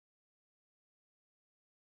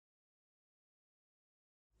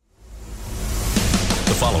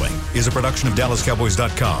following is a production of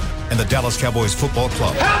DallasCowboys.com and the Dallas Cowboys Football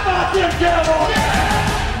Club. How about them Cowboys? Yeah!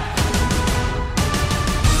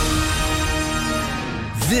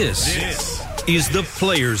 This is the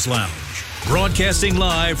Players Lounge, broadcasting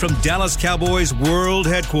live from Dallas Cowboys World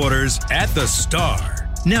Headquarters at the Star.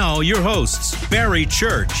 Now your hosts, Barry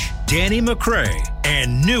Church, Danny McCray,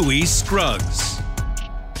 and Newy Scruggs.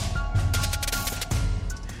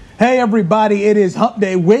 Hey everybody, it is Hump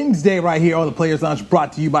Day Wednesday right here on the Players Lounge,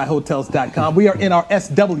 brought to you by Hotels.com. We are in our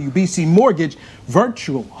SWBC Mortgage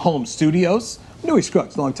virtual home studios. Newy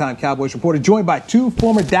Scruggs, longtime Cowboys reporter, joined by two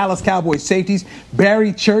former Dallas Cowboys safeties,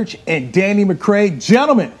 Barry Church and Danny McCray.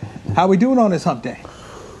 Gentlemen, how we doing on this Hump Day?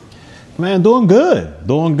 Man, doing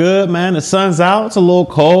good, man. The sun's out. It's a little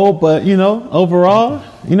cold, but overall,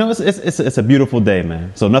 it's a beautiful day,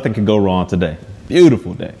 man. So nothing can go wrong today.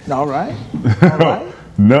 Beautiful day. All right.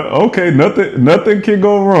 Nothing can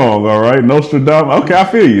go wrong. All right, Nostradamus. Okay, I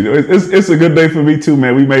feel you. It's a good day for me too,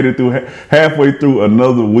 man. We made it through halfway through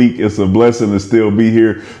another week. It's a blessing to still be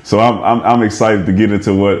here. So I'm excited to get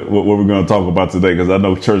into what we're going to talk about today, because I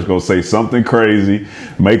know Church gonna say something crazy,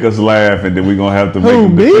 make us laugh, and then we're gonna have to make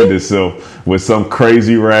him defend himself with some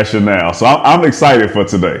crazy rationale. So I'm excited for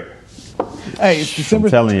today. Hey, it's December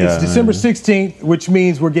 16th, which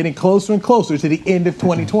means we're getting closer and closer to the end of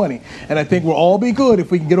 2020. And I think we'll all be good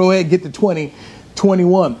if we can go ahead and get to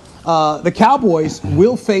 2021. The Cowboys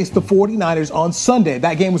will face the 49ers on Sunday.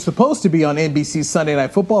 That game was supposed to be on NBC Sunday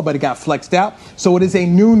Night Football, but it got flexed out. So it is a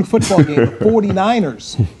noon football game. The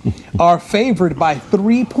 49ers are favored by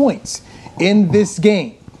 3 points in this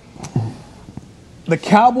game. The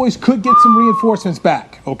Cowboys could get some reinforcements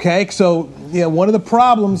back, okay? So, one of the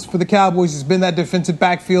problems for the Cowboys has been that defensive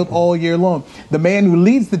backfield all year long. The man who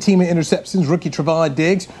leads the team in interceptions, rookie Trevon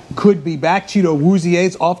Diggs, could be back. Chido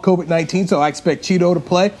Awuzie's off COVID-19, so I expect Chido to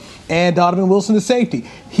play. And Donovan Wilson, the safety.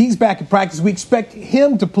 He's back in practice. We expect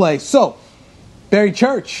him to play. So, Barry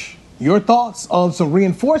Church, your thoughts on some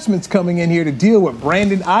reinforcements coming in here to deal with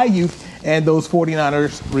Brandon Aiyuk and those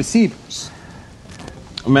 49ers receivers?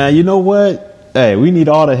 Man, you know what? Hey, we need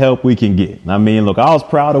all the help we can get. I mean, look, I was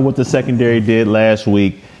proud of what the secondary did last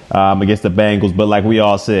week against the Bengals. But like we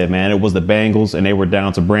all said, man, it was the Bengals and they were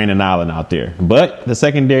down to Brandon Allen out there. But the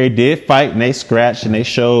secondary did fight and they scratched and they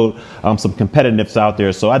showed some competitiveness out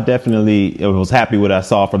there. So I definitely was happy with what I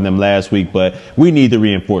saw from them last week. But we need the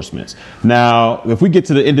reinforcements. Now, if we get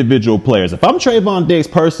to the individual players, if I'm Trevon Diggs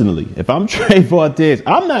personally,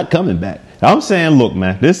 I'm not coming back. I'm saying, look,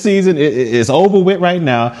 man, this season is over with right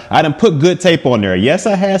now. I done put good tape on there. Yes,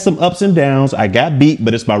 I had some ups and downs. I got beat,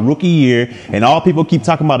 but it's my rookie year. And all people keep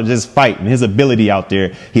talking about is just fight and his ability out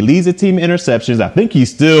there. He leads the team in interceptions. I think he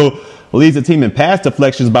still leads the team in pass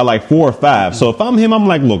deflections by like 4 or 5. So if I'm him, I'm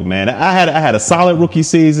like, look, man, I had a solid rookie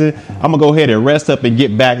season. I'm gonna go ahead and rest up and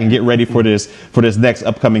get back and get ready for this next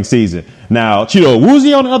upcoming season. Now, Chido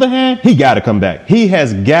Awuzie, on the other hand, he got to come back. He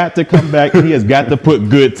has got to come back and he has got to put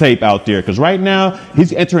good tape out there, because right now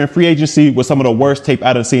he's entering free agency with some of the worst tape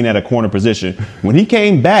I've seen at a corner position. When he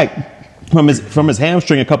came back from his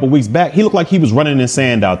hamstring a couple weeks back, he looked like he was running in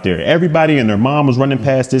sand out there. Everybody and their mom was running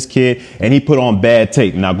past this kid, and he put on bad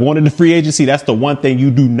tape. Now, going into free agency, that's the one thing you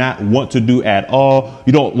do not want to do at all.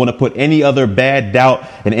 You don't want to put any other bad doubt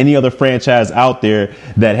in any other franchise out there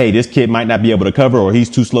that, hey, this kid might not be able to cover, or he's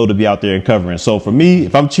too slow to be out there and covering. So for me,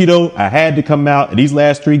 if I'm Chido, I had to come out in these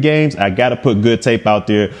last 3 games. I got to put good tape out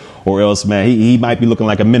there, or else, man, he might be looking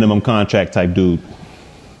like a minimum contract type dude.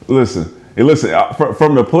 Listen,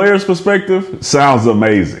 from the player's perspective, sounds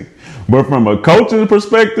amazing. But from a coach's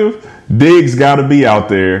perspective, Diggs got to be out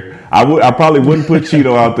there. I probably wouldn't put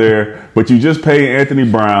Chido out there, but you just paid Anthony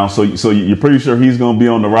Brown, so you're pretty sure he's going to be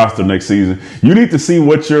on the roster next season. You need to see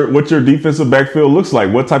what your defensive backfield looks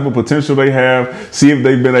like, what type of potential they have, see if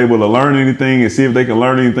they've been able to learn anything, and see if they can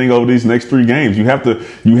learn anything over these next 3 games. You have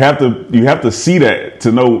to see that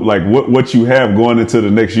to know like what you have going into the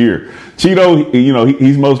next year. Chido,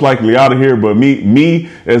 he's most likely out of here, but me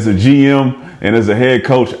as a GM and as a head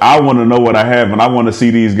coach, I want to know what I have, and I want to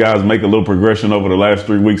see these guys make a little progression over the last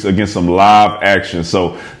 3 weeks against some live action.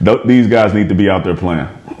 So these guys need to be out there playing.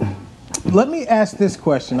 Let me ask this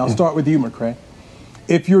question. I'll start with you, McCray.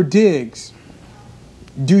 If you're Diggs,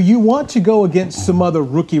 do you want to go against some other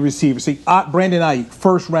rookie receivers? See, Brandon Aiyuk,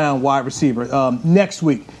 first-round wide receiver. Next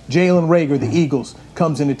week, Jalen Reagor, the Eagles,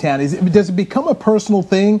 comes into town. Does it become a personal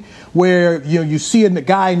thing where you see a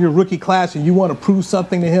guy in your rookie class and you want to prove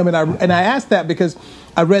something to him? And I asked that because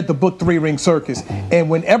I read the book 3 Ring Circus, and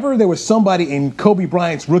whenever there was somebody in Kobe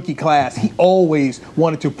Bryant's rookie class, he always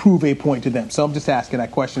wanted to prove a point to them. So I'm just asking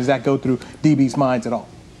that question. Does that go through DB's minds at all?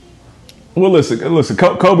 Well, listen.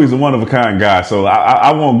 Kobe's a one-of-a-kind guy, so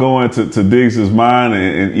I won't go into Diggs' mind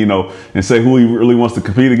and say who he really wants to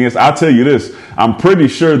compete against. I'll tell you this: I'm pretty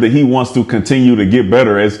sure that he wants to continue to get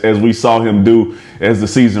better, as we saw him do as the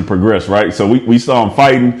season progressed. Right? So we saw him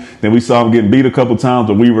fighting, then we saw him getting beat a couple times,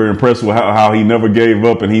 but we were impressed with how he never gave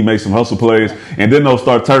up and he made some hustle plays, and then those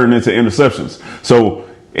start turning into interceptions. So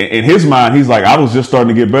in his mind, he's like, I was just starting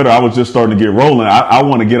to get better. I was just starting to get rolling. I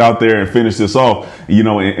want to get out there and finish this off,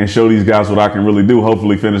 and show these guys what I can really do.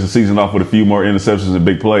 Hopefully finish the season off with a few more interceptions and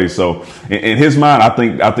big plays. So in his mind, I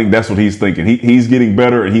think that's what he's thinking. He's getting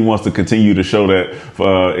better, and he wants to continue to show that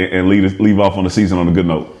and leave off on the season on a good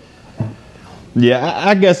note. Yeah,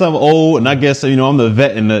 I guess I'm old, and I guess I'm the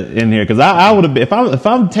vet in here, because I would have been if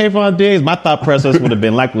I'm Trayvon Diggs, my thought process would have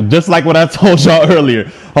been just like what I told y'all earlier.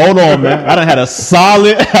 Hold on, man. I done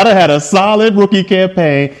had a solid rookie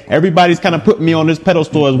campaign. Everybody's kind of putting me on this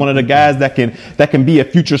pedestal as one of the guys that can be a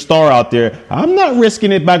future star out there. I'm not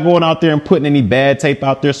risking it by going out there and putting any bad tape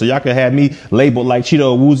out there so y'all could have me labeled like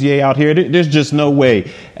Cheeto Awuzie out here. There's just no way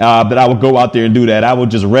that I would go out there and do that. I would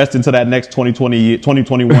just rest into that next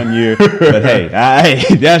 2021 year. But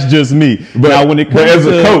hey, that's just me. But now, when it comes as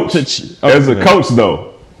a coach, as a coach,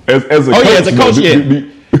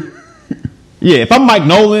 yeah, if I'm Mike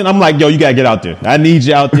Nolan, I'm like, yo, you gotta get out there. I need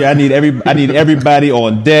you out there. I need everybody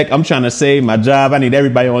on deck. I'm trying to save my job. I need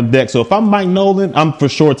everybody on deck. So if I'm Mike Nolan, I'm for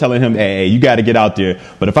sure telling him, hey, you got to get out there.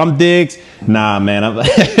 But if I'm Diggs, nah, man,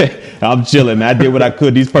 I'm chilling, man. I did what I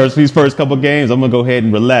could these first couple games. I'm gonna go ahead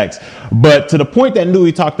and relax. But to the point that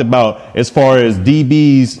Newey talked about, as far as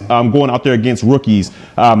DBs going out there against rookies,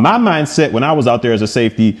 my mindset when I was out there as a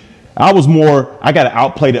safety, I was more, I got to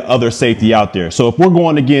outplay the other safety out there. So if we're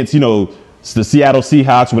going against, the Seattle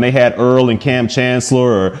Seahawks, when they had Earl and Cam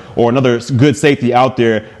Chancellor or another good safety out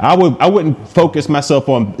there, I wouldn't focus myself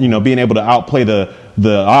on being able to outplay the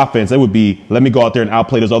offense. It would be, let me go out there and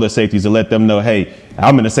outplay those other safeties and let them know, hey,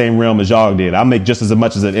 I'm in the same realm as y'all did. I make just as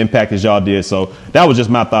much as an impact as y'all did. So that was just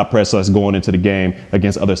my thought process going into the game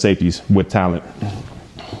against other safeties with talent.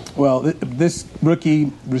 Well, this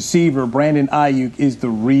rookie receiver, Brandon Ayuk, is the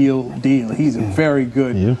real deal. He's a very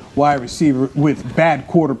good wide receiver with bad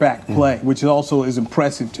quarterback play, which also is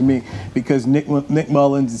impressive to me, because Nick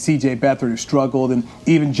Mullins and C.J. Beathard have struggled, and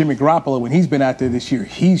even Jimmy Garoppolo, when he's been out there this year,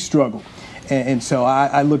 he's struggled. And so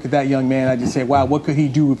I look at that young man, I just say, wow, what could he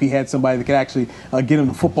do if he had somebody that could actually get him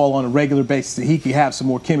the football on a regular basis that he could have some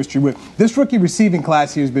more chemistry with. This rookie receiving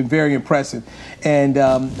class here has been very impressive. And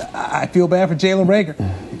I feel bad for Jalen Reagor,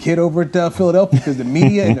 the kid over at Philadelphia, because the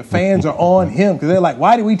media and the fans are on him, because they're like,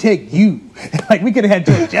 why did we take you? Like, we could have had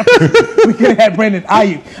George Jefferson. We could have had Brandon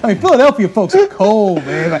Ayuk. I mean, Philadelphia folks are cold,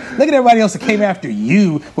 man. Like, look at everybody else that came after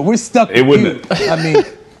you, but we're stuck with you.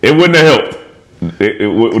 It wouldn't have helped.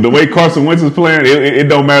 The way Carson Wentz is playing, it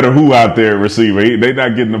don't matter who out there receiver. They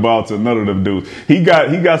not getting the ball to none of them dudes. He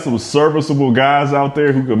got some serviceable guys out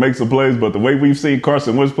there who can make some plays, but the way we've seen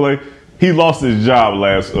Carson Wentz play, he lost his job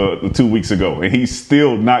last 2 weeks ago, and he's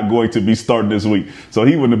still not going to be starting this week. So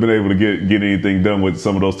he wouldn't have been able to get anything done with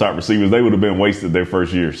some of those top receivers. They would have been wasted their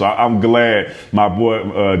first year. So I'm glad my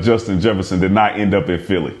boy Justin Jefferson did not end up in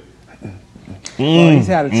Philly. Well, he's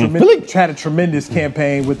had a tremendous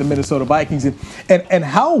campaign with the Minnesota Vikings, and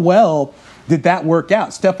how well did that work out?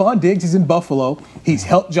 Stephon Diggs is in Buffalo. He's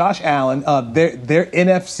helped Josh Allen. They're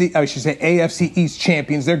AFC East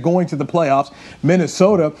champions. They're going to the playoffs.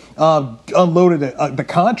 Minnesota unloaded the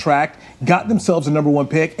contract, got themselves a number one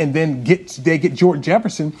pick, and then they get Jordan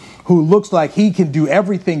Jefferson, who looks like he can do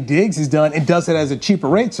everything Diggs has done and does it at a cheaper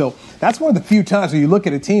rate. So that's one of the few times where you look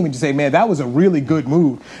at a team and you say, man, that was a really good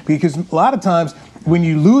move. Because a lot of times when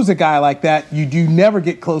you lose a guy like that, you do never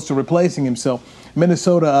get close to replacing him. So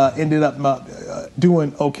Minnesota ended up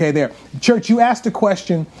doing okay there. Church, you asked a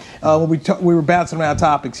question when we were bouncing around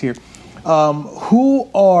topics here. Who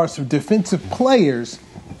are some defensive players,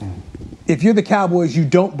 if you're the Cowboys, you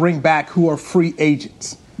don't bring back, who are free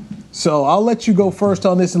agents? So I'll let you go first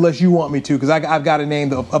on this unless you want me to, because I've got a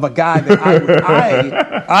name of a guy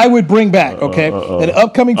that I would bring back, okay? An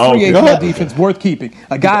upcoming free agent on defense worth keeping.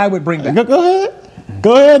 A guy I would bring back.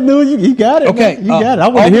 Go ahead, New. You got it. Okay. Man. You got it. I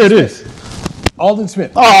want to hear this. Alden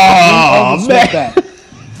Smith. Oh, man.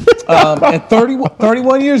 At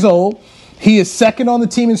 31 years old, he is second on the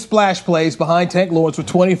team in splash plays behind Tank Lawrence with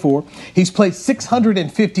 24. He's played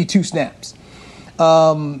 652 snaps.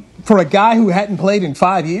 For a guy who hadn't played in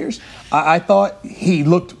 5 years, I thought he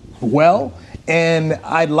looked well, and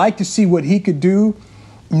I'd like to see what he could do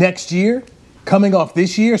next year, coming off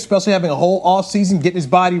this year, especially having a whole offseason, getting his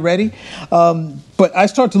body ready. But I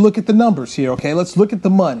start to look at the numbers here, okay? Let's look at the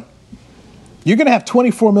money. You're going to have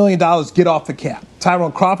 $24 million get off the cap.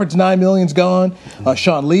 Tyrone Crawford's $9 million is gone.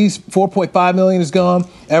 Sean Lee's $4.5 million is gone.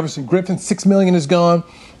 Everson Griffin's $6 million is gone.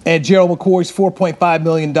 And Gerald McCoy's $4.5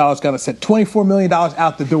 million gone. I said $24 million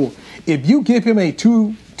out the door. If you give him a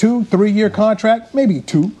 3 year contract, maybe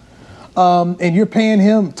 2, and you're paying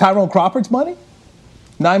him Tyrone Crawford's money,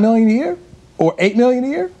 $9 million a year or $8 million a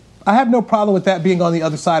year, I have no problem with that being on the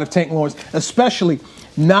other side of Tank Lawrence, especially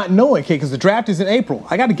not knowing, because the draft is in April.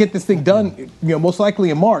 I got to get this thing done, most likely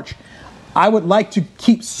in March. I would like to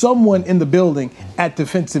keep someone in the building at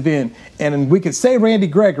defensive end. And we could say Randy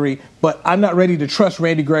Gregory, but I'm not ready to trust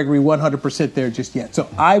Randy Gregory 100% there just yet. So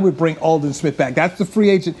I would bring Aldon Smith back. That's the free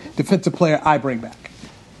agent defensive player I bring back.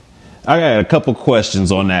 I got a couple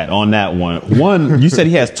questions on that one. One, you said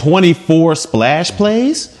he has 24 splash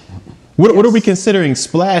plays? What are we considering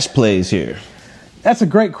splash plays here? That's a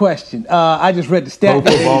great question. I just read the stat.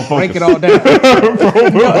 Break it all down.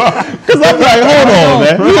 Because I'm like, hold on,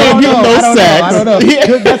 man. He ain't getting no sacks. I don't know.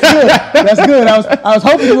 That's good. I was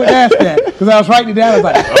hoping you would ask that because I was writing it down. I was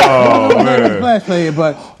like, oh man, splash play,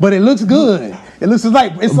 but it looks good. It looks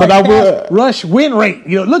like pass rush win rate.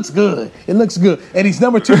 It looks good. It looks good, and he's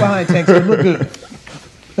number 2 behind Tank, so it look good.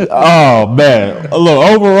 Oh man!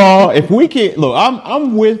 Look, overall, if we can look,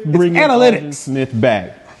 I'm with bringing Aldon Smith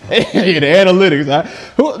back. Yeah, the analytics.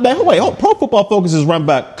 Wait, Pro Football Focus is run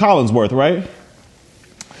by Collinsworth, right?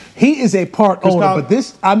 He is a part owner, but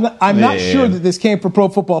this I'm not sure that this came from Pro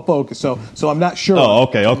Football Focus, so I'm not sure. Oh,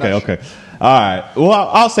 okay. All right. Well,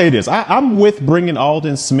 I'll say this: I'm with bringing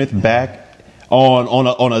Aldon Smith back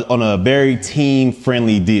on a very team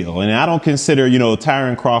friendly deal, and I don't consider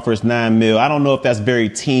Tyron Crawford's $9 million. I don't know if that's very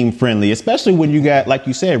team friendly, especially when you got, like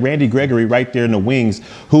you said, Randy Gregory right there in the wings,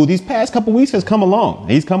 who these past couple weeks has come along.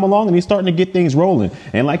 He's come along and he's starting to get things rolling.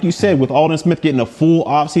 And like you said, with Aldon Smith getting a full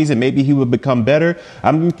offseason, maybe he would become better.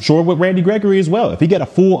 I'm sure with Randy Gregory as well. If he got a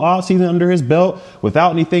full offseason under his belt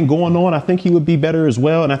without anything going on, I think he would be better as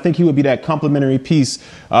well. And I think he would be that complementary piece to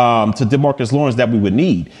DeMarcus Lawrence that we would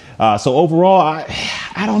need. So overall, I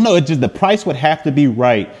don't know. It just the price would have to be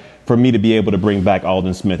right for me to be able to bring back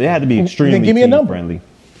Aldon Smith. It had to be extremely team friendly.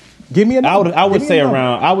 Give me a number. I would say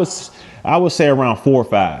around 4 or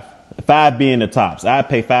 5. 5 being the tops. I'd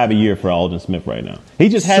pay $5 a year for Aldon Smith right now. He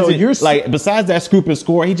just hasn't besides that scoop and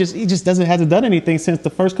score, he just hasn't done anything since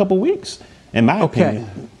the first couple weeks, in my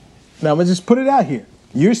opinion. Now let's just put it out here.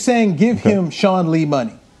 You're saying give him Sean Lee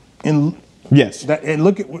money. Yes. And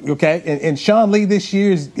look at and Sean Lee this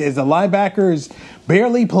year as a linebacker is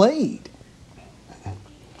barely played.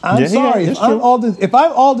 I'm sorry. If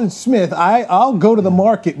I'm Aldon Smith, I'll go to the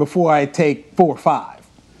market before I take 4 or 5. I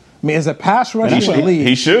mean, as a pass rusher in the league,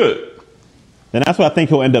 he should. And that's what I think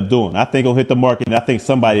he'll end up doing. I think he'll hit the market, and I think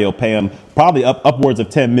somebody will pay him probably upwards of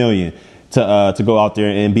 $10 million to go out there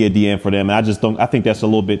and be a DN for them. And I think that's a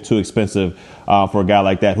little bit too expensive for a guy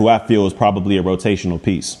like that, who I feel is probably a rotational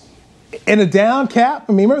piece. In a down cap,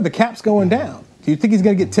 I mean, remember the cap's going down. Do you think he's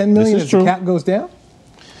going to get $10 million as the cap goes down?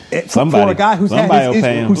 For a guy who's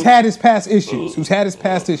had his past issues.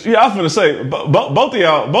 Yeah, I was going to say, both of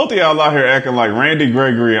y'all out here acting like Randy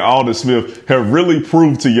Gregory and Aldon Smith have really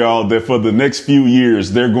proved to y'all that for the next few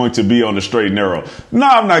years they're going to be on the straight and narrow. No,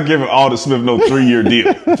 I'm not giving Aldon Smith no 3-year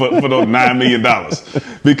deal for those $9 million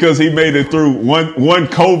because he made it through one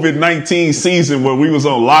COVID-19 season where we was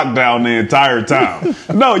on lockdown the entire time.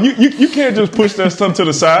 No, you can't just push that stuff to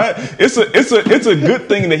the side. It's a good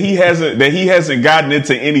thing that he hasn't gotten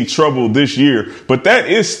into any trouble this year, but that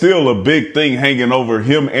is still a big thing hanging over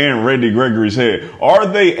him and Randy Gregory's head. Are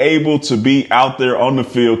they able to be out there on the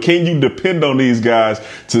field? Can you depend on these guys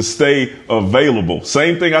to stay available?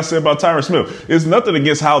 Same thing I said about Tyron Smith. It's nothing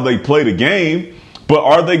against how they play the game, but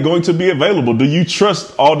are they going to be available? Do you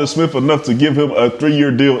trust Aldon Smith enough to give him a 3-year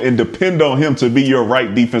deal and depend on him to be your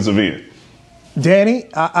right defensive end? Danny,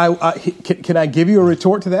 can I give you a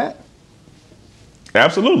retort to that?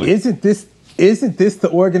 Absolutely. Isn't this the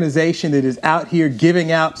organization that is out here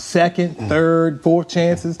giving out 2nd, 3rd, 4th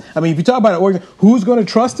chances? I mean, if you talk about an organization, who's going to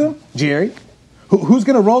trust him? Jerry. Who's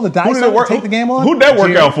going to roll the dice and take the game on? Who'd that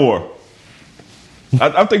work out for?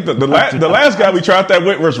 I think the last guy we tried that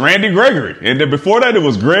with was Randy Gregory. And then before that, it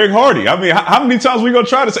was Greg Hardy. I mean, how many times are we going to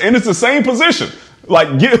try this? And it's the same position.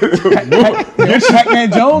 Like, get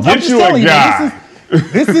Pac-Man Jones. Get you a guy.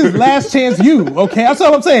 This is last chance you, okay? That's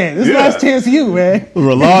all I'm saying. This is last chance you, man.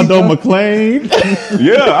 Rolando McClain.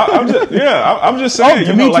 I'm just saying.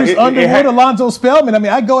 Demetrius Underwood, Alonzo Spellman. I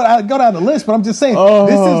mean, I go down the list, but I'm just saying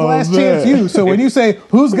this is last chance you. So when you say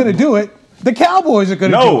who's going to do it, the Cowboys are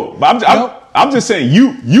going to do it. I'm just saying,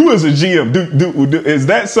 you as a GM, is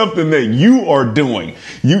that something that you are doing?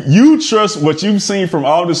 You trust what you've seen from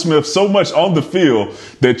Aldon Smith so much on the field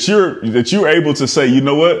that you're able to say, you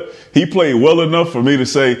know what, he played well enough for me to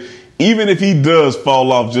say, even if he does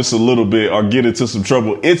fall off just a little bit or get into some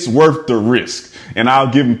trouble, it's worth the risk. And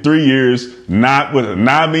I'll give him 3 years, $9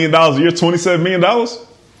 million a year, $27 million.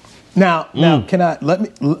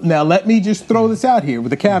 Now, let me just throw this out here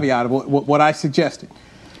with a caveat of what I suggested.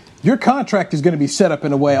 Your contract is going to be set up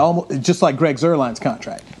in a way almost just like Greg Zuerlein's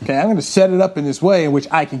contract. Okay, I'm going to set it up in this way in which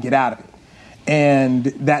I can get out of it, and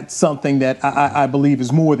that's something that I believe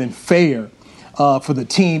is more than fair for the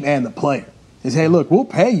team and the player. Is, hey, look, we'll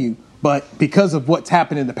pay you, but because of what's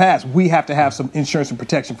happened in the past, we have to have some insurance and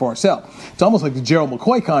protection for ourselves. It's almost like the Gerald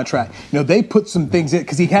McCoy contract. They put some things in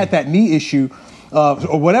because he had that knee issue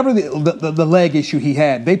or whatever the leg issue he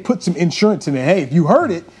had. They put some insurance in there. Hey, if you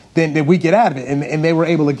hurt it, then we get out of it. And they were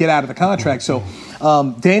able to get out of the contract. So,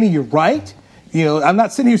 Danny, you're right. I'm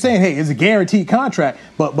not sitting here saying, hey, it's a guaranteed contract.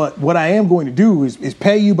 But what I am going to do is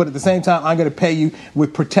pay you. But at the same time, I'm going to pay you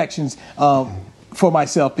with protections for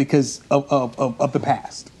myself because of the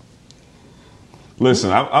past.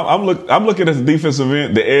 Listen, I'm looking at the defensive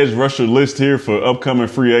end, the edge rusher list here for upcoming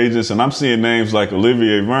free agents, and I'm seeing names like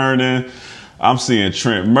Olivier Vernon. I'm seeing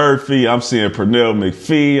Trent Murphy. I'm seeing Pernell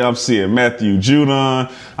McPhee. I'm seeing Matthew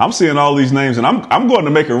Judon. I'm seeing all these names, and I'm going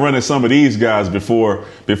to make a run at some of these guys before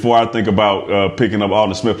I think about picking up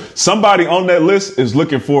Aldon Smith. Somebody on that list is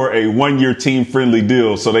looking for a 1-year team-friendly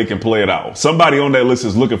deal so they can play it out. Somebody on that list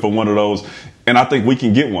is looking for one of those, and I think we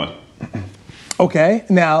can get one. Okay,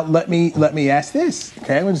 now let me ask this.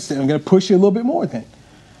 Okay, I'm going to push you a little bit more then.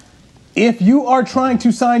 If you are trying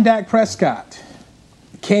to sign Dak Prescott,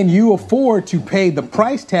 can you afford to pay the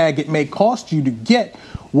price tag it may cost you to get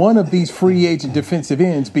one of these free agent defensive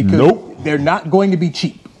ends? Because they're not going to be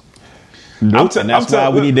cheap. Nope. And that's why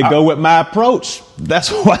we need to go with my approach. That's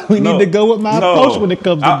why we need to go with my approach when it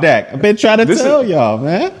comes to Dak. I've been trying to tell y'all,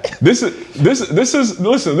 man. This is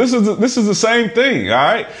the same thing, all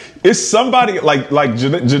right? It's somebody like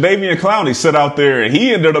Jadeveon Clowney sat out there and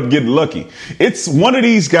he ended up getting lucky. It's one of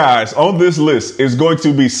these guys on this list is going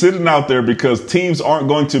to be sitting out there because teams aren't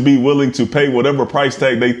going to be willing to pay whatever price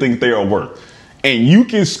tag they think they are worth. And you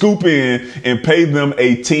can scoop in and pay them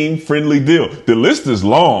a team-friendly deal. The list is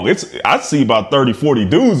long. I see about 30, 40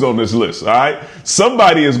 dudes on this list, all right?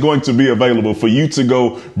 Somebody is going to be available for you to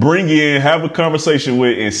go bring in, have a conversation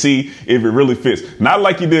with, and see if it really fits. Not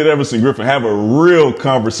like you did Everson Griffin. Have a real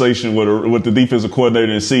conversation with the defensive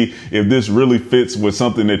coordinator and see if this really fits with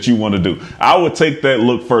something that you want to do. I would take that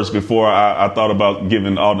look first before I thought about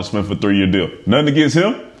giving Aldon Smith a 3-year deal. Nothing against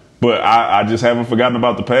him. But I just haven't forgotten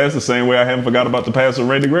about the past the same way I haven't forgotten about the past of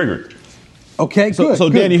Randy Gregory. Okay, good. So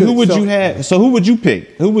Danny, who would you have? So who would you pick?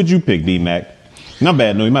 Who would you pick, D-Mac? My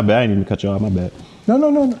bad. No, my bad. I didn't even cut you off. My bad. No.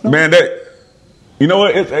 Man, you know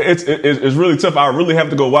what? It's really tough. I really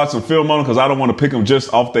have to go watch some film on them because I don't want to pick them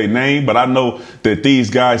just off their name. But I know that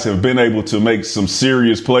these guys have been able to make some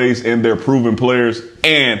serious plays and they're proven players,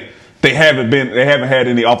 and they haven't had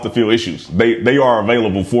any off the field issues. They are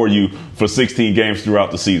available for you for 16 games throughout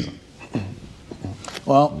the season.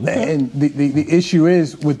 Well, and the issue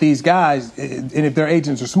is with these guys, and if their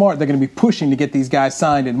agents are smart, they're going to be pushing to get these guys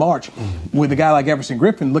signed in March. With a guy like Everson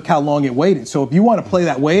Griffin, look how long it waited. So if you want to play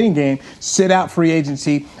that waiting game, sit out free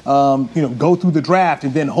agency, go through the draft,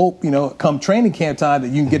 and then hope, come training camp time that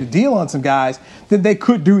you can get a deal on some guys, then they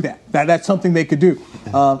could do that. That's something they could do.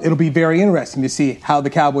 It'll be very interesting to see how the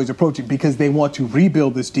Cowboys approach it because they want to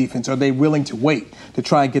rebuild this defense. Are they willing to wait to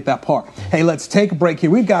try and get that part? Hey, let's take a break here.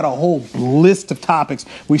 We've got a whole list of topics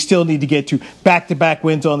we still need to get to. Back-to-back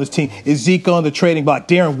wins on this team. Is Zeke on the trading block?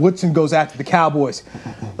 Darren Woodson goes after the Cowboys.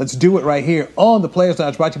 Let's do it right here on the Players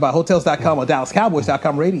Lounge, brought to you by Hotels.com on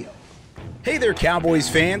DallasCowboys.com radio. Hey there, Cowboys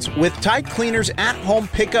fans. With Tide Cleaners at-home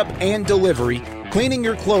pickup and delivery, cleaning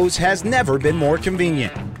your clothes has never been more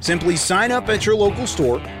convenient. Simply sign up at your local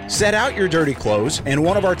store, set out your dirty clothes, and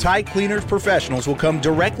one of our Tide Cleaners professionals will come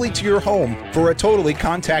directly to your home for a totally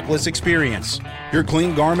contactless experience. Your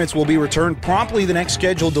clean garments will be returned promptly the next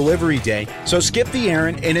scheduled delivery day, so skip the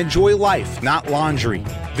errand and enjoy life, not laundry.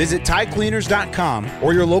 Visit TideCleaners.com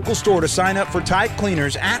or your local store to sign up for Tide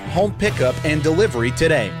Cleaners at-home pickup and delivery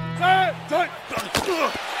today.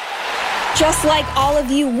 Just like all of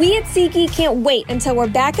you, we at SeatGeek can't wait until we're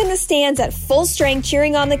back in the stands at full strength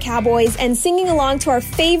cheering on the Cowboys and singing along to our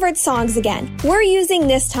favorite songs again. We're using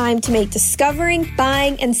this time to make discovering,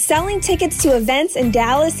 buying, and selling tickets to events in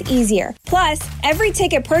Dallas easier. Plus, every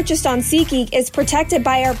ticket purchased on SeatGeek is protected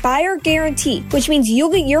by our buyer guarantee, which means you'll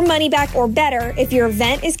get your money back or better if your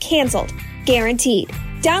event is canceled. Guaranteed.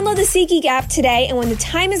 Download the SeatGeek app today, and when the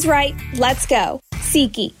time is right, let's go.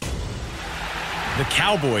 SeatGeek. The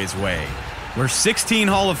Cowboys way, where 16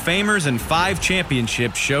 Hall of Famers and 5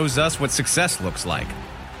 championships shows us what success looks like.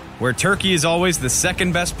 Where turkey is always the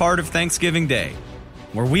second best part of Thanksgiving Day.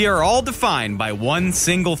 Where we are all defined by one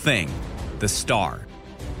single thing, the star.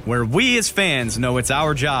 Where we as fans know it's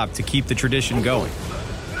our job to keep the tradition going.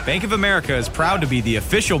 Bank of America is proud to be the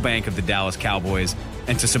official bank of the Dallas Cowboys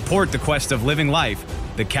and to support the quest of living life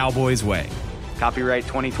the Cowboys way. Copyright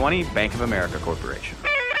 2020, Bank of America Corporation.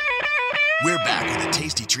 We're back with a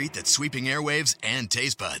tasty treat that's sweeping airwaves and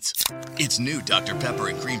taste buds. It's new Dr. Pepper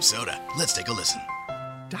and Cream Soda. Let's take a listen.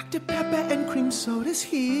 Dr. Pepper and Cream Soda's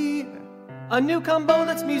here. A new combo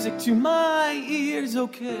that's music to my ears,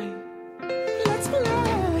 okay. Let's play.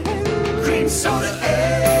 Cream Soda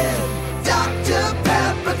and Dr.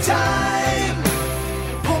 Pepper time.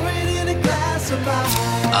 Pour it in a glass of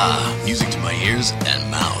ice. Music to my ears and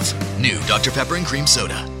mouth. New Dr. Pepper and Cream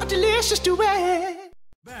Soda. A delicious duet.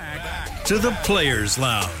 Back to the Players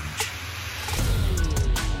Lounge.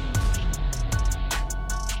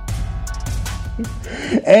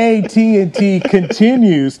 AT&T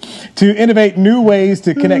continues to innovate new ways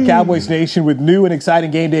to connect Cowboys Nation with new and exciting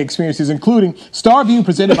game day experiences, including StarView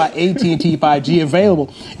presented by AT&T 5G,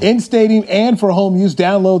 available in stadium and for home use.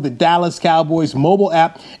 Download the Dallas Cowboys mobile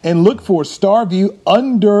app and look for StarView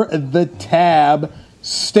under the tab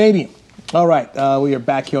Stadium. All right, we are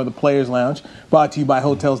back here on the Players Lounge, brought to you by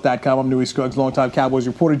Hotels.com. I'm Newy Scruggs, longtime Cowboys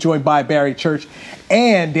reporter, joined by Barry Church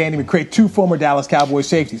and Danny McCray, 2 former Dallas Cowboys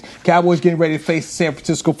safeties. Cowboys getting ready to face the San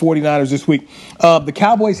Francisco 49ers this week. The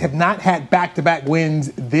Cowboys have not had back-to-back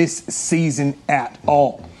wins this season at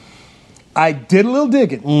all. I did a little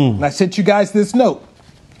digging, and I sent you guys this note.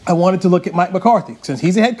 I wanted to look at Mike McCarthy, since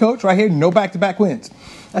he's a head coach right here, no back-to-back wins.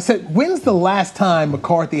 I said, when's the last time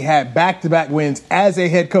McCarthy had back-to-back wins as a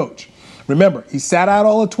head coach? Remember, he sat out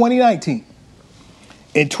all of 2019.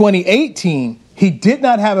 In 2018, he did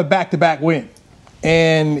not have a back-to-back win,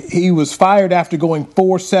 and he was fired after going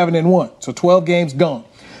 4-7-1, so 12 games gone.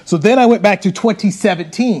 So then I went back to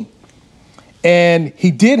 2017, and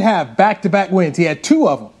he did have back-to-back wins. He had 2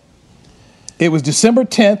 of them. It was December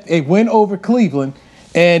 10th, a win over Cleveland,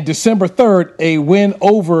 and December 3rd, a win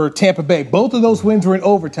over Tampa Bay. Both of those wins were in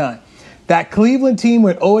overtime. That Cleveland team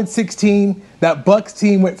went 0-16. That Bucs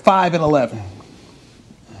team went 5-11.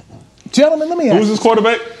 Gentlemen, let me ask you. Who was his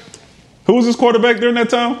quarterback? Who was his quarterback during that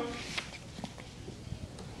time?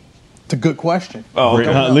 It's a good question. Oh, okay.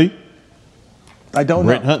 Brent Huntley. I don't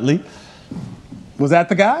know. Brent Huntley. Was that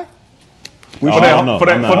the guy? I don't know.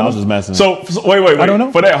 I was just messing. So wait. I don't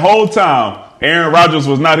know. For that whole time, Aaron Rodgers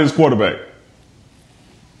was not his quarterback.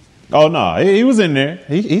 Oh, no. He was in there.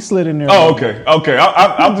 He slid in there. Oh, okay.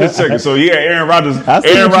 I'm just checking. So, yeah, Aaron Rodgers. I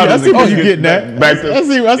see what you're getting at. I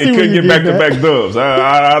see he couldn't get back-to-back dubs.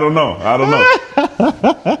 I don't know.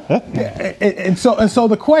 And so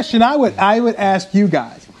the question I would ask you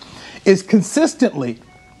guys is, consistently,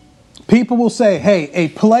 people will say, hey, a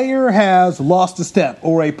player has lost a step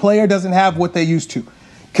or a player doesn't have what they used to.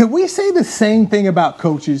 Could we say the same thing about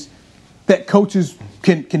coaches, that coaches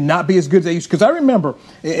can not be as good as they used to? Because I remember,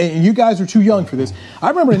 and you guys are too young for this, I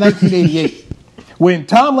remember in 1988 when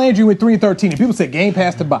Tom Landry went 3-13 and people said game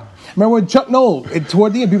passed the by. Remember when Chuck Noll,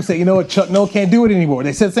 toward the end, people said, you know what, Chuck Noll can't do it anymore.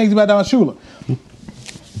 They said things about Don Shula.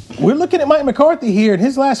 We're looking at Mike McCarthy here in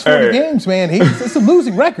his last 40 games, man. It's a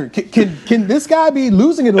losing record. Can this guy be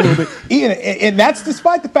losing it a little bit? And that's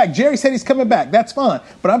despite the fact Jerry said he's coming back. That's fine.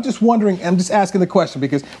 But I'm just wondering, I'm just asking the question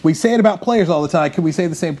because we say it about players all the time. Can we say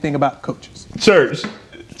the same thing about coaches? Church,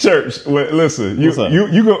 well, listen, you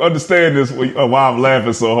gonna understand this why I'm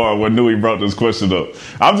laughing so hard when Newy brought this question up.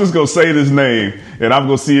 I'm just gonna say this name and I'm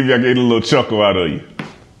gonna see if I get a little chuckle out of you.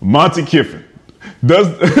 Monty Kiffin. Do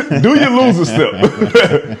you lose a step?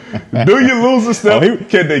 Do you lose a step?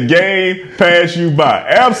 Can the game pass you by?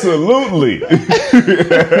 Absolutely.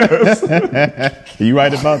 You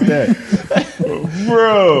right about that.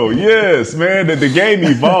 Bro, yes, man. The game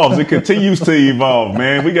evolves. It continues to evolve,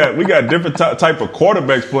 man. We got different type of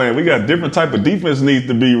quarterbacks playing. We got different type of defense needs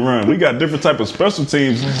to be run. We got different type of special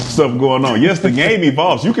teams stuff going on. Yes, the game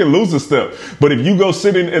evolves. You can lose a step. But if you go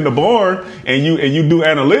sit in the barn and you do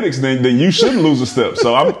analytics, then you shouldn't lose a step.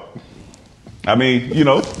 So I mean, you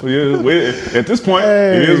know, at this point,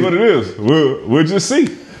 it is what it is. We'll just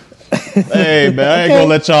see. Hey, man, I ain't gonna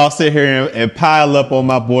let y'all sit here and pile up on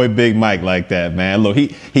my boy Big Mike like that, man. Look,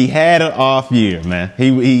 he had an off year, man.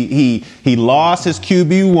 He lost his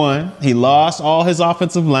QB1. He lost all his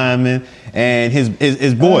offensive linemen, and his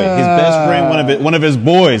boy, his best friend, one of his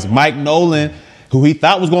boys, Mike Nolan, who he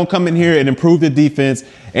thought was going to come in here and improve the defense,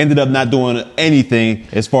 ended up not doing anything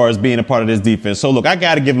as far as being a part of this defense. So, look, I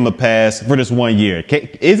got to give him a pass for this 1 year.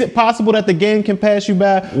 Is it possible that the game can pass you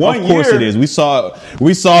by? Of course it is. We saw it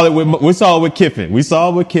with Kiffin. We saw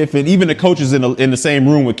it with Kiffin. Even the coaches in the same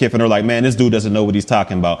room with Kiffin are like, man, this dude doesn't know what he's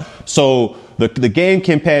talking about. So the game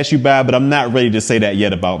can pass you by, but I'm not ready to say that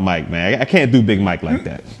yet about Mike, man. I can't do Big Mike like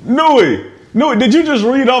that. No, did you just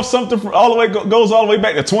read off something from goes all the way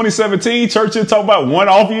back to 2017? Churchill talking about one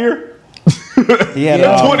off year?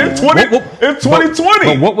 Yeah, 2020.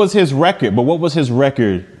 But what was his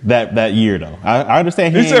record? That year, though? I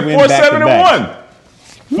understand he said 471.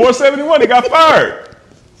 471. He got fired.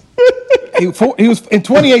 He was in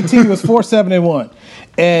 2018. He was 471.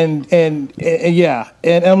 And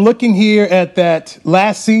I'm looking here at that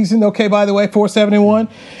last season. Okay, by the way, 471,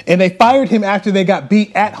 and they fired him after they got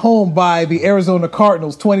beat at home by the Arizona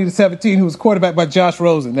Cardinals, 20-17. Who was quarterbacked by Josh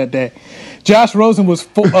Rosen that day. Josh Rosen was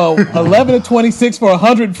 11 of 26 for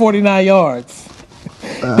 149 yards.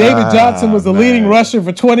 David Johnson was the leading rusher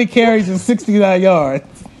for 20 carries and 69 yards.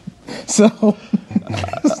 So,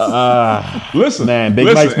 listen, man, Big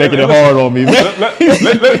Mike's making it hard on me. Let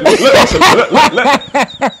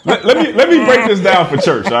me break this down for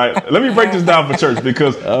church. All right, let me break this down for church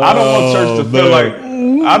because I don't want church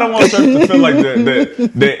to feel like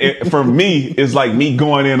that for me is like me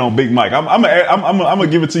going in on Big Mike. I'm gonna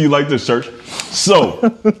give it to you like this, church. So,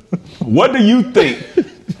 what do you think?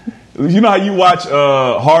 You know how you watch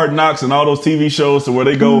Hard Knocks and all those TV shows to where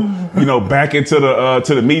they go, back into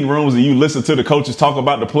the meeting rooms and you listen to the coaches talk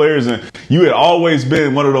about the players, and you had always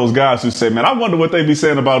been one of those guys who said, man, I wonder what they be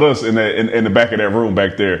saying about us in the back of that room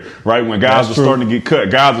back there, right? When guys are starting to get cut,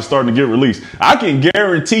 guys are starting to get released. I can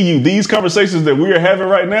guarantee you these conversations that we are having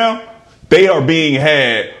right now, they are being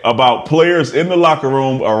had about players in the locker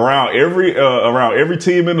room around every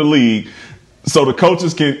team in the league. So the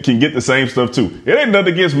coaches can get the same stuff too. It ain't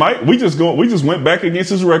nothing against Mike. We just went back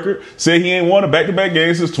against his record, said he ain't won a back-to-back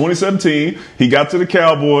game since 2017. He got to the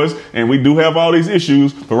Cowboys, and we do have all these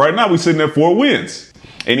issues. But right now, we're sitting at 4 wins.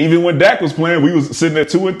 And even when Dak was playing, we was sitting at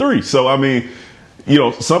 2 and 3. So I mean,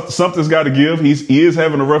 something's got to give. He is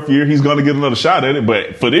having a rough year. He's going to get another shot at it.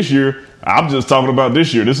 But for this year, I'm just talking about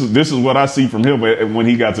this year. This is what I see from him when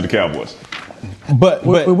he got to the Cowboys. But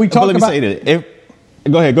we talk let me say that.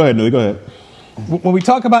 Go ahead, Newey. Go ahead. When we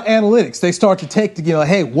talk about analytics, they start to take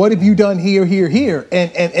hey, what have you done here,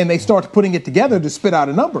 and they start putting it together to spit out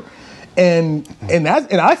a number. And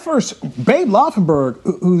I first, Babe Laufenberg,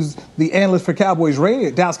 who's the analyst for Cowboys Radio,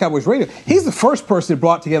 Dallas Cowboys Radio, he's the first person that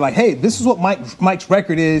brought together hey, this is what Mike's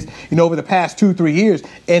record is, over the past 2-3 years,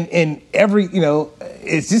 and every,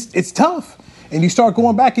 it's tough. And you start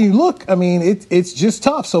going back and you look, I mean, it's just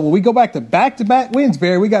tough. So when we go back to back-to-back wins,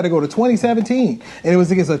 Barry, we got to go to 2017. And it was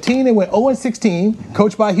against a team that went 0-16,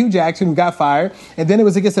 coached by Hugh Jackson, who got fired. And then it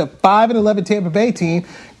was against a 5-11 Tampa Bay team,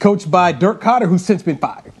 coached by Dirk Cotter, who's since been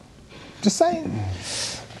fired. Just saying.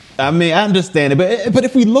 I mean, I understand it, but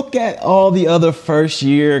if we look at all the other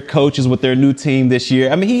first-year coaches with their new team this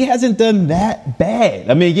year, I mean, he hasn't done that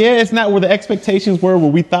bad. I mean, yeah, it's not where the expectations were,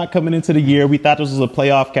 where we thought coming into the year. We thought this was a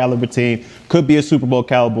playoff caliber team, could be a Super Bowl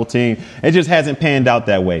caliber team. It just hasn't panned out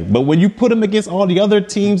that way. But when you put him against all the other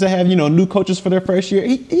teams that have, new coaches for their first year,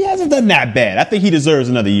 he hasn't done that bad. I think he deserves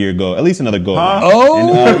another year go, at least another go.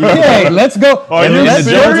 Okay, let's go. Let's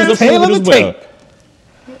go. Tail of the tape.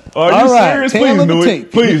 Are you serious? Please,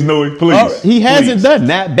 Newey. Please, Newey. Please. He hasn't done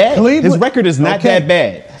that bad. His record is not that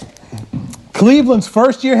bad. Cleveland's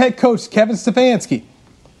first-year head coach, Kevin Stefanski,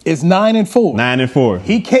 is 9-4. 9-4.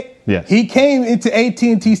 He came into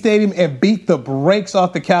AT&T Stadium and beat the brakes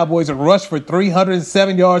off the Cowboys and rushed for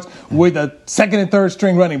 307 yards with a second and third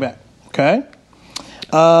string running back. Okay?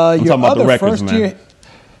 I'm talking about the records, man.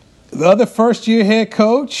 The other first-year head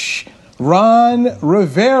coach, Ron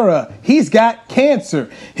Rivera, he's got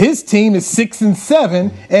cancer. His team is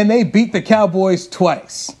 6-7, and they beat the Cowboys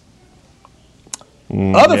twice.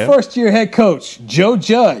 First-year head coach, Joe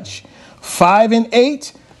Judge,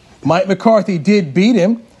 5-8. Mike McCarthy did beat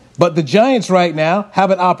him, but the Giants right now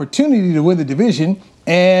have an opportunity to win the division,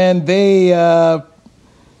 and they,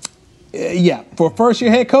 for a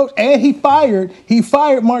first-year head coach, and he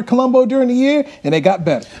fired Mark Colombo during the year, and they got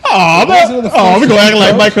better. We're going to act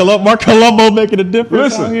like Mark Colombo making a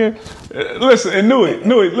difference out here. Listen, and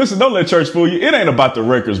Newey, listen, don't let church fool you. It ain't about the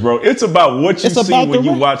records, bro. It's about what you see when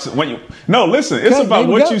you watch. It's about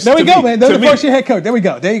what you see. There we go, man. They're the first-year head coach. There we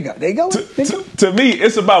go. There you go. To me,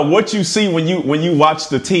 it's about what you see when you watch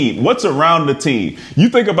the team. What's around the team? You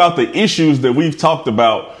think about the issues that we've talked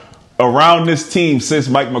about around this team since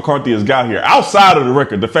Mike McCarthy has got here. Outside of the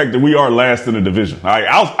record, the fact that we are last in the division. All right,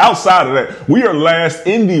 outside of that, we are last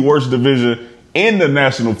in the worst division in the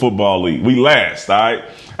National Football League. We last, all right?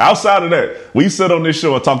 Outside of that, we sit on this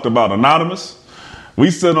show and talked about Anonymous. We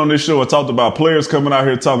sit on this show and talked about players coming out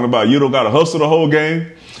here talking about you don't got to hustle the whole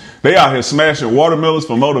game. They out here smashing watermelons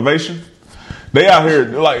for motivation. They out here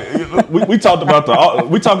like we talked about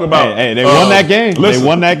Hey, they won that game. Listen, they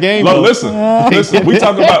won that game. Listen. We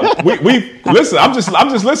talk about we listen. I'm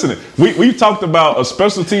just listening. We talked about a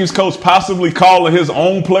special teams coach possibly calling his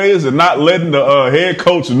own players and not letting the head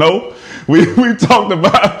coach know. We talked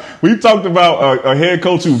about a head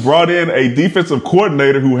coach who brought in a defensive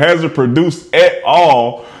coordinator who hasn't produced at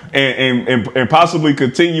all. And possibly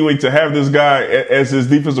continuing to have this guy as his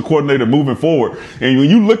defensive coordinator moving forward. And when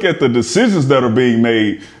you look at the decisions that are being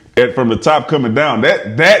made from the top coming down,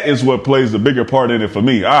 that is what plays the bigger part in it for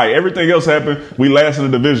me. All right, everything else happened. We last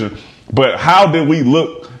in the division. But how did we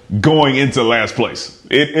look going into last place?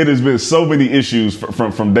 It has been so many issues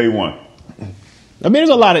from day one. I mean, there's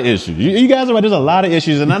a lot of issues. You guys are right. There's a lot of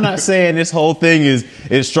issues. And I'm not saying this whole thing is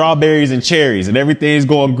strawberries and cherries and everything's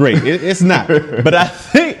going great. It's not. But I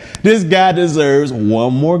think this guy deserves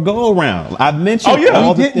one more go around. I mentioned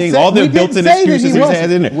all the things, all the built-in excuses he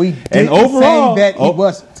has in there. We didn't say that he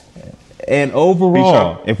wasn't. And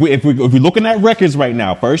overall, if we're looking at records right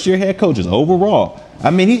now, first year head coaches overall,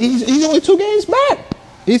 I mean, he's only 2 games back.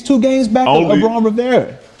 He's 2 games back of Ron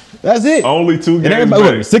Rivera. That's it. Only 2 games back.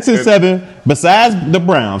 Look, 6 and 7, besides the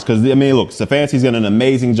Browns, because, I mean, look, Stefanski's got an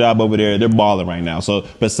amazing job over there. They're balling right now. So,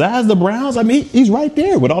 besides the Browns, I mean, he's right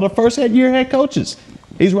there with all the first-year head coaches.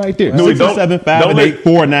 He's right there. 6 and 7, 5 and 8,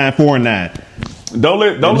 4 and 9, 4 and 9. Don't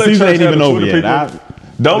let Church have the Twitter people.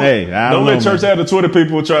 Don't let Church have the Twitter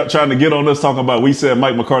people trying to get on us talking about we said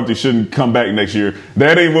Mike McCarthy shouldn't come back next year.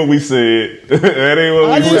 That ain't what we said. That ain't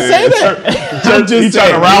what we said. I didn't say that. Church, he's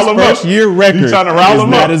trying to rile them up. First year record is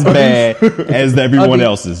not as bad as everyone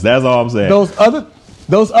else's. That's all I'm saying.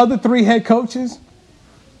 Those other 3 head coaches,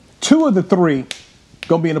 2 of the 3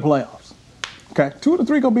 gonna be in the playoffs. Okay, 2 of the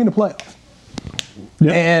 3 gonna be in the playoffs.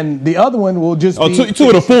 Yep. And the other one will just be 2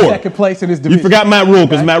 of the 4. Second place in his division. You forgot Matt Rule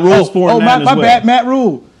because Matt Rule's 4 and 9 as well. My bad, Matt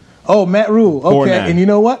Rule. Oh, Matt Rule. Okay, and you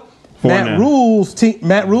know what? Matt Rule's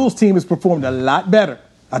team has performed a lot better.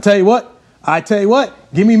 I tell you what.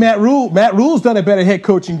 Give me Matt Rule. Matt Rule's done a better head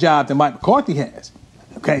coaching job than Mike McCarthy has.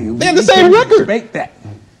 Okay, they have the same record. Debate that,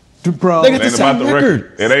 bro. They got the same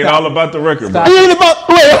record. It ain't all about the record, bro. It ain't about.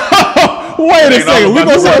 Wait a second. We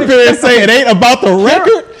gonna sit up here and say it ain't about the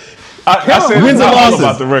record? I said wins and losses.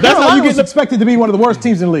 About the record. That's how you get expected to be one of the worst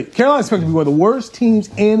teams in the league. Carolina's expected to be one of the worst teams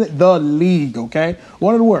in the league, okay?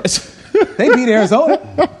 One of the worst. They beat Arizona.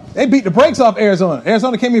 They beat the brakes off Arizona.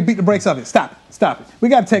 Arizona came here and beat the brakes off it. Stop it. We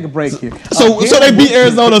got to take a break here. So they beat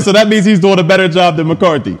Arizona, so that means he's doing a better job than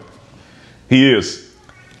McCarthy. He is.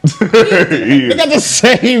 They got the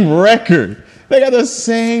same record. They got the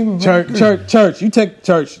same Church. You take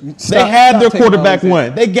Church. They had their quarterback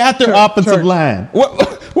one. They got their offensive line.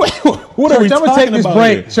 What are we talking about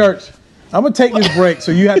here? Church, I'm going to take this break,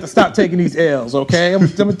 so you have to stop taking these L's, okay? I'm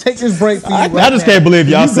going to take this break for you I just can't believe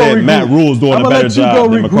y'all said Matt Rule's doing a better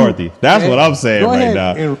job than McCarthy. That's what I'm saying right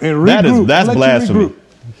now. That's blasphemy.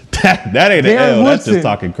 That ain't an L. That's just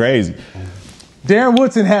talking crazy. Darren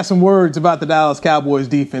Woodson has some words about the Dallas Cowboys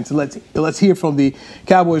defense. Let's hear from the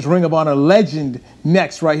Cowboys Ring of Honor legend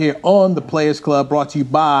next right here on the Players Club, brought to you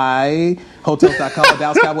by Hotels.com and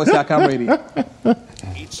DallasCowboys.com radio.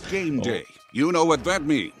 It's game day. You know what that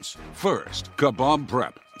means. First, kebab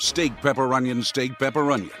prep. Steak, pepper, onion, steak,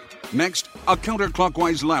 pepper, onion. Next, a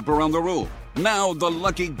counterclockwise lap around the room. Now the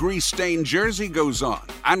lucky grease-stained jersey goes on.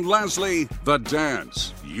 And lastly, the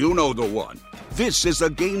dance. You know the one. This is a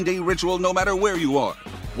game day ritual no matter where you are.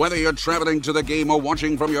 Whether you're traveling to the game or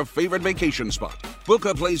watching from your favorite vacation spot, book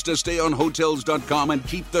a place to stay on Hotels.com and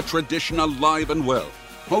keep the tradition alive and well.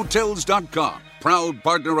 Hotels.com, proud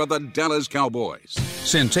partner of the Dallas Cowboys.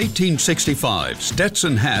 Since 1865,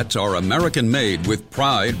 Stetson hats are American-made with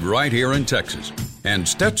pride right here in Texas. And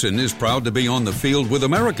Stetson is proud to be on the field with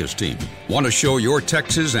America's team. Want to show your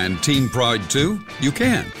Texas and team pride too? You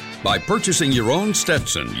can. By purchasing your own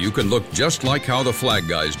Stetson, you can look just like how the flag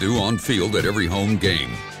guys do on field at every home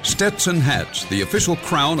game. Stetson hats, the official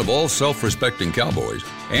crown of all self-respecting Cowboys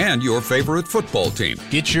and your favorite football team.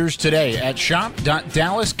 Get yours today at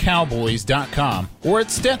shop.dallascowboys.com or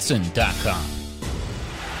at stetson.com.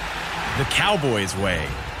 The Cowboys way,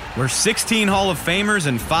 where 16 Hall of Famers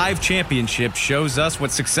and 5 championships shows us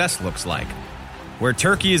what success looks like. Where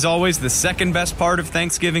turkey is always the second best part of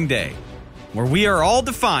Thanksgiving Day. Where we are all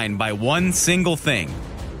defined by one single thing,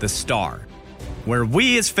 the star. where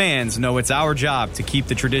we as fans know it's our job to keep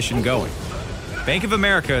the tradition going. Bank of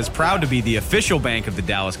America is proud to be the official bank of the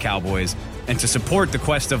Dallas Cowboys and to support the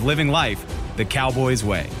quest of living life the Cowboys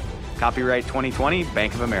way. Copyright 2020,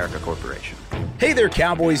 Bank of America Corporation. Hey there,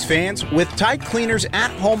 Cowboys fans. With Tide Cleaners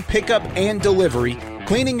at-home pickup and delivery,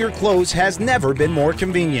 cleaning your clothes has never been more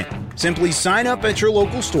convenient. Simply sign up at your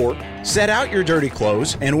local store, set out your dirty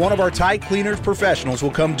clothes, and one of our Tide Cleaners professionals will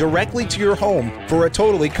come directly to your home for a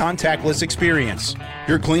totally contactless experience.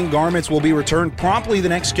 Your clean garments will be returned promptly the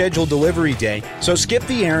next scheduled delivery day, so skip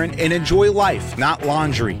the errand and enjoy life, not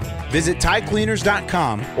laundry. Visit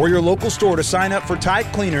TideCleaners.com or your local store to sign up for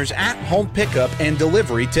Tide Cleaners at-home pickup and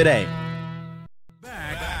delivery today.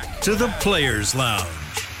 Back to the Players Lounge.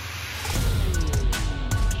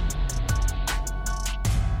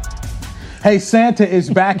 Hey, Santa is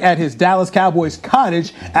back at his Dallas Cowboys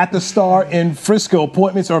cottage at the Star in Frisco.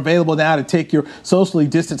 Appointments are available now to take your socially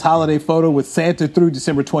distanced holiday photo with Santa through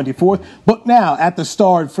December 24th. Book now at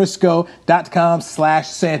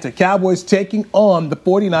thestarinfrisco.com/Santa. Cowboys taking on the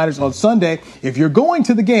 49ers on Sunday. If you're going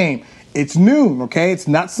to the game, it's noon, okay? It's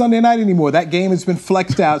not Sunday night anymore. That game has been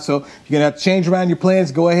flexed out, so you're going to have to change around your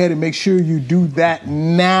plans. Go ahead and make sure you do that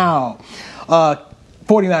now.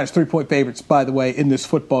 49ers 3-point favorites, by the way, in this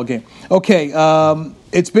football game. Okay,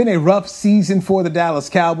 it's been a rough season for the Dallas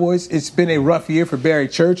Cowboys. It's been a rough year for Barry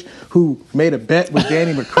Church, who made a bet with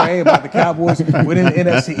Danny McCray about the Cowboys winning the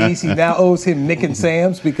NFC East. He now owes him Nick and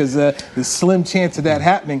Sam's because there's a slim chance of that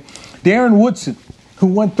happening. Darren Woodson, who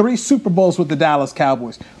won 3 Super Bowls with the Dallas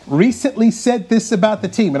Cowboys, recently said this about the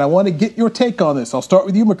team, and I want to get your take on this. I'll start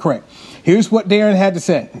with you, McCray. Here's what Darren had to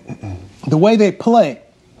say. The way they play,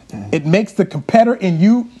 it makes the competitor in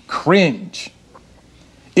you cringe.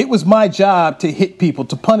 It was my job to hit people,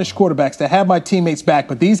 to punish quarterbacks, to have my teammates back.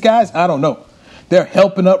 But these guys, I don't know. They're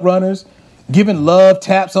helping up runners, giving love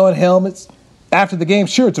taps on helmets. After the game,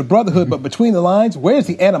 sure, it's a brotherhood, but between the lines, where's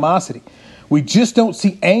the animosity? We just don't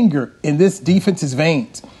see anger in this defense's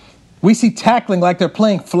veins. We see tackling like they're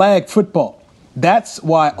playing flag football. That's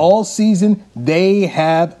why all season they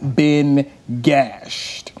have been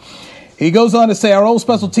gashed. He goes on to say, our old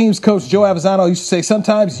special teams coach, Joe Avisano, used to say,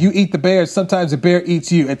 sometimes you eat the bear, sometimes the bear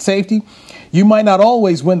eats you. At safety, you might not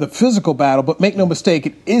always win the physical battle, but make no mistake,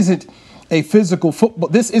 it isn't a physical football.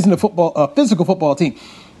 This isn't a physical football team.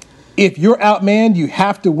 If you're outmanned, you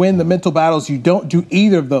have to win the mental battles. You don't do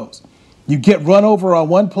either of those. You get run over on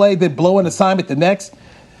one play, then blow an assignment the next.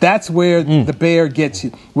 That's where the bear gets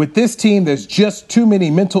you. With this team, there's just too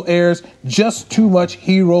many mental errors, just too much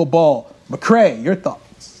hero ball. McCray, your thoughts?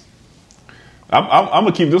 I'm going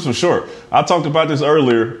to keep this one short. I talked about this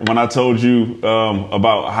earlier when I told you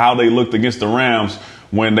about how they looked against the Rams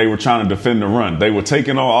when they were trying to defend the run. They were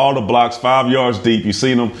taking all the blocks 5 yards deep. You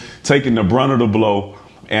seen them taking the brunt of the blow,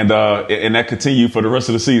 and that continued for the rest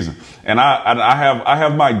of the season. And I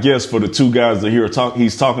have my guess for the 2 guys that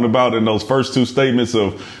he's talking about in those first 2 statements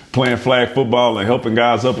of playing flag football and helping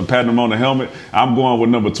guys up and patting them on the helmet. I'm going with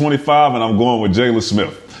number 25, and I'm going with Jalen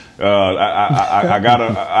Smith. I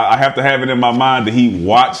have to have it in my mind that he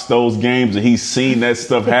watched those games and he's seen that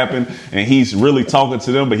stuff happen and he's really talking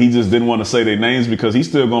to them, but he just didn't want to say their names because he's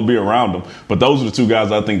still going to be around them. But those are the 2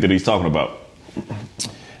 guys I think that he's talking about.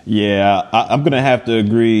 Yeah, I'm going to have to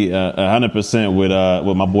agree 100%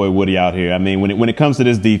 with my boy Woody out here. I mean, when it comes to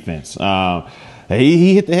this defense,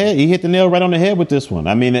 he hit the head. He hit the nail right on the head with this one.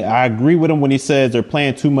 I mean, I agree with him when he says they're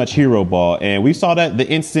playing too much hero ball. And we saw that the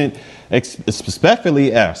instant,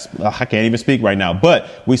 especially, I can't even speak right now, but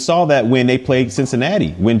we saw that when they played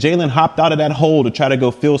Cincinnati, when Jalen hopped out of that hole to try to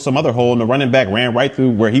go fill some other hole and the running back ran right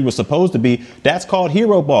through where he was supposed to be. That's called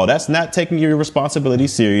hero ball. That's not taking your responsibility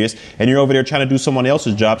serious. And you're over there trying to do someone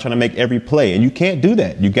else's job, trying to make every play. And you can't do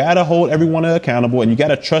that. You got to hold everyone accountable and you got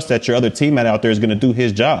to trust that your other teammate out there is going to do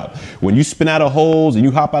his job. When you spin out of holes and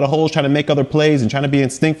you hop out of holes trying to make other plays and trying to be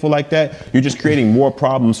instinctful like that, you're just creating more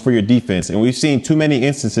problems for your defense. And we've seen too many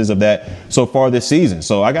instances of that so far this season.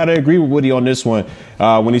 So I got to agree with Woody on this one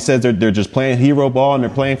when he says they're just playing hero ball and they're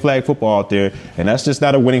playing flag football out there. And that's just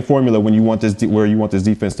not a winning formula when you want this where you want this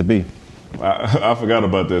defense to be. I forgot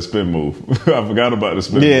about that spin move. I forgot about the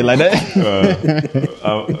spin move. Yeah, like that.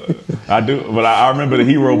 I do, but I remember the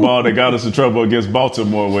hero ball that got us in trouble against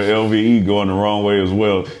Baltimore with LVE going the wrong way as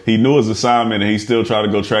well. He knew his assignment and he still tried to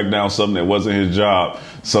go track down something that wasn't his job.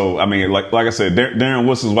 So, I mean, like I said, Darren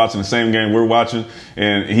Woodson's watching the same game we're watching,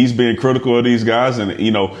 and he's being critical of these guys. And,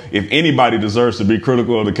 you know, if anybody deserves to be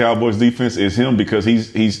critical of the Cowboys defense, it's him because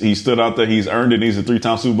he stood out there. He's earned it. And he's a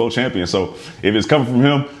 3-time Super Bowl champion. So if it's coming from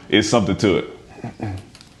him, it's something to it.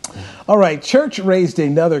 All right. Church raised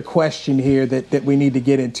another question here that we need to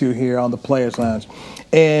get into here on the Players Lounge.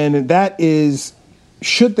 And that is,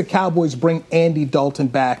 should the Cowboys bring Andy Dalton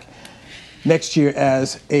back next year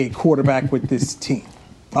as a quarterback with this team?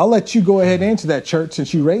 I'll let you go ahead and answer that, Church,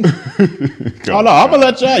 since you raised it. Oh, no, I'm going to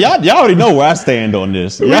let y'all. Y'all already know where I stand on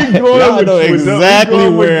this. Y'all know exactly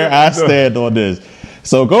where I stand on this.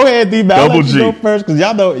 So go ahead, D-Mac. I'll let you go first because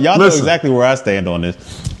y'all know exactly where I stand on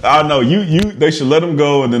this. I know they should let him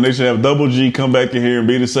go, and then they should have Double G come back in here and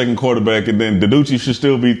be the second quarterback, and then DiNucci should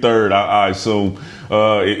still be third. I assume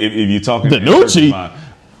if you're talking DiNucci.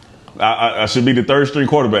 I should be the third string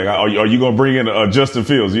quarterback. Are you going to bring in Justin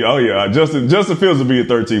Fields? Oh yeah, Justin Fields will be a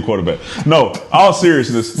third team quarterback. No, all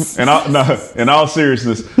seriousness, in all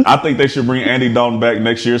seriousness, I think they should bring Andy Dalton back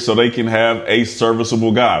next year so they can have a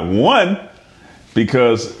serviceable guy. One,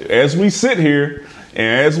 because as we sit here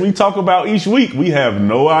and as we talk about each week, we have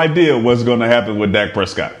no idea what's going to happen with Dak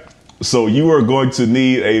Prescott. So you are going to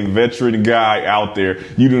need a veteran guy out there.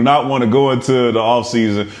 You do not want to go into the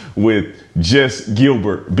offseason with just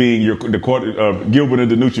Gilbert being Gilbert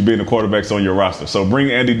and DiNucci being the quarterbacks on your roster. So bring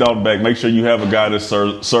Andy Dalton back. Make sure you have a guy that's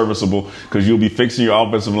serviceable because you'll be fixing your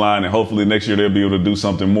offensive line, and hopefully next year they'll be able to do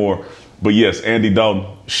something more. But yes, Andy Dalton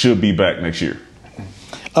should be back next year.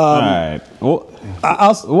 All right. Well,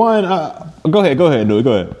 go ahead, Newey.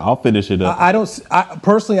 Go ahead. I'll finish it up. I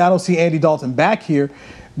don't see Andy Dalton back here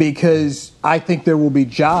because I think there will be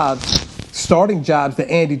starting jobs that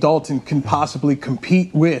Andy Dalton can possibly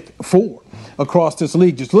compete for across this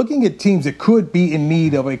league. Just looking at teams that could be in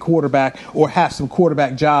need of a quarterback or have some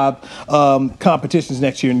quarterback job competitions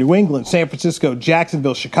next year: New England, San Francisco,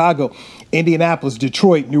 Jacksonville, Chicago, Indianapolis,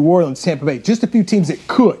 Detroit, New Orleans, Tampa Bay. Just a few teams that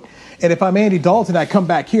could. And if I'm Andy Dalton, I come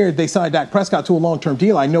back here, they sign Dak Prescott to a long-term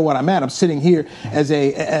deal, I know what I'm at. I'm sitting here as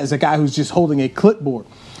a guy who's just holding a clipboard.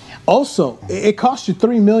 Also, it cost you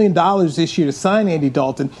 $3 million this year to sign Andy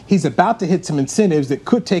Dalton. He's about to hit some incentives that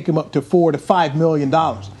could take him up to $4 to $5 million.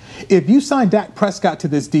 If you sign Dak Prescott to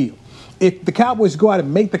this deal, if the Cowboys go out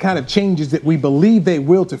and make the kind of changes that we believe they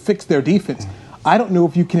will to fix their defense, I don't know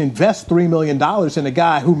if you can invest $3 million in a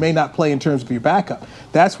guy who may not play in terms of your backup.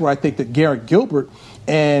 That's where I think that Garrett Gilbert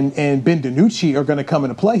and Ben DiNucci are going to come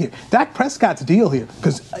into play here. Dak Prescott's deal here,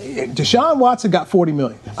 because Deshaun Watson got $40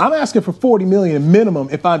 million. I'm asking for $40 million minimum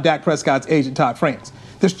if I'm Dak Prescott's agent, Todd France.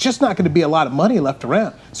 There's just not going to be a lot of money left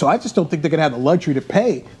around. So I just don't think they're going to have the luxury to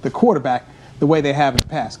pay the quarterback the way they have in the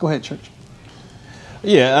past. Go ahead, Church.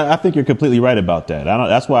 Yeah, I think you're completely right about that.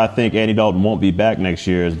 That's why I think Andy Dalton won't be back next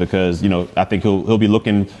year, is because, I think he'll be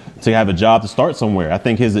looking to have a job to start somewhere. I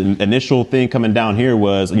think his initial thing coming down here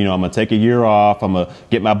was, I'm going to take a year off, I'm going to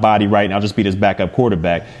get my body right, and I'll just be this backup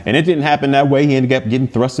quarterback. And it didn't happen that way. He ended up getting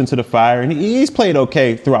thrust into the fire, and he's played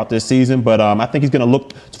okay throughout this season. But I think he's going to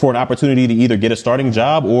look for an opportunity to either get a starting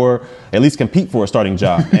job or at least compete for a starting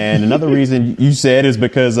job. And another reason you said is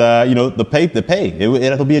because, the pay.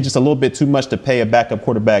 It'll be just a little bit too much to pay a backup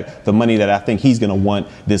quarterback the money that I think he's going to want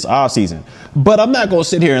this offseason. But I'm not going to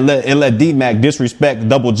sit here and let D-Mac disrespect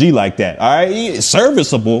Double G like that. All right, he's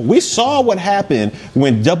serviceable. We saw what happened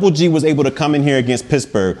when Double G was able to come in here against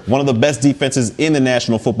Pittsburgh, one of the best defenses in the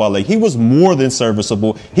National Football League. He was more than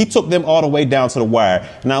serviceable. He took them all the way down to the wire.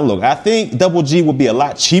 Now, look, I think Double G will be a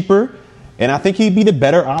lot cheaper, and I think he'd be the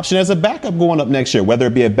better option as a backup going up next year, whether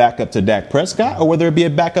it be a backup to Dak Prescott or whether it be a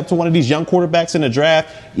backup to one of these young quarterbacks in the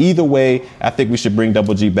draft. Either way, I think we should bring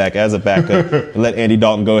Double G back as a backup and let Andy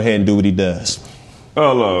Dalton go ahead and do what he does.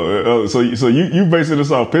 Oh, so you basing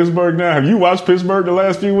this off Pittsburgh now? Have you watched Pittsburgh the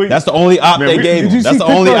last few weeks? That's the only they gave him. That's the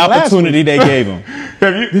only opportunity they gave him.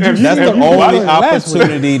 That's the only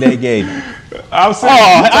opportunity they gave him.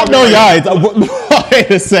 I know y'all. Wait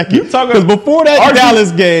a second. Because before that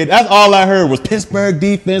Dallas game, that's all I heard was Pittsburgh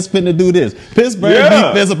defense finna do this. Pittsburgh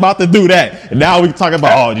defense about to do that. And now we talking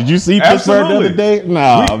about, did you see Pittsburgh the other day?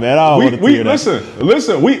 Nah, man, I don't want to hear that.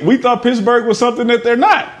 Listen, we thought Pittsburgh was something that they're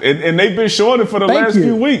not. And they've been showing it for the last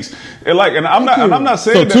few weeks. And I'm not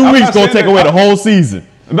saying so that. So 2 weeks gonna take away the whole season.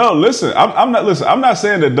 No, listen. I'm not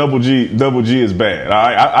saying that Double G is bad. All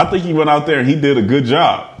right? I think he went out there and he did a good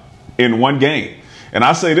job in one game. And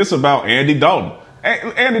I say this about Andy Dalton.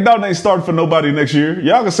 Andy Dalton ain't starting for nobody next year.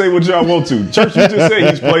 Y'all can say what y'all want to. Church, you just say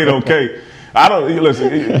he's played okay. Listen,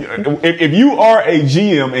 if you are a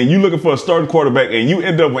GM and you looking for a starting quarterback and you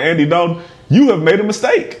end up with Andy Dalton, you have made a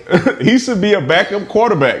mistake. He should be a backup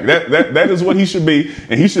quarterback. That is what he should be,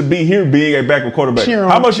 and he should be here being a backup quarterback.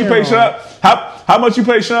 How much you pay Sean? How much you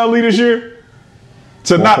pay Sean Lee this year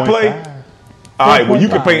to not play? All right, well, you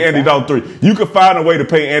can pay Andy Dalton $3. You can find a way to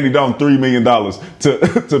pay Andy Dalton $3 million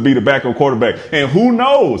to be the backup quarterback. And who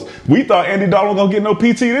knows? We thought Andy Dalton was going to get no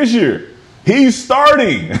PT this year. He's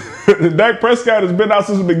starting. Dak Prescott has been out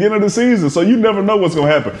since the beginning of the season, so you never know what's going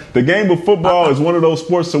to happen. The game of football is one of those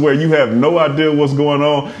sports to where you have no idea what's going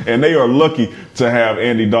on, and they are lucky to have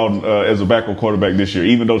Andy Dalton as a backup quarterback this year,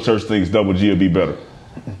 even though Church thinks Double G will be better.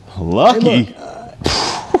 Lucky. Hey,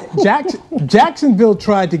 Jacksonville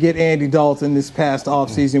tried to get Andy Dalton this past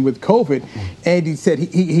offseason with COVID. Andy said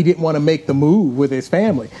he didn't want to make the move with his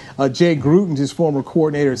family. Jay Gruden, his former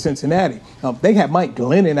coordinator at Cincinnati, they had Mike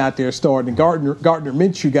Glennon out there starting, and Gardner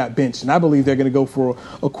Minshew got benched, and I believe they're going to go for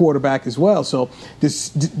a quarterback as well. So does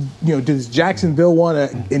Jacksonville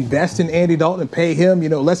want to invest in Andy Dalton and pay him?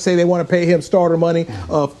 Let's say they want to pay him starter money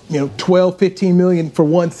of $12-15 million for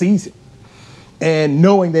one season. And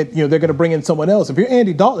knowing that they're going to bring in someone else. If you're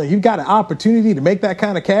Andy Dalton, you've got an opportunity to make that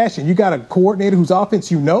kind of cash, and you got a coordinator whose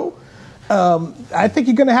offense I think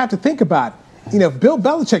you're going to have to think about it. If Bill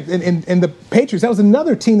Belichick and the Patriots, that was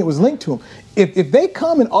another team that was linked to him. If they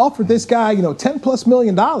come and offer this guy $10+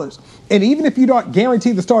 million, and even if you don't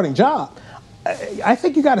guarantee the starting job, I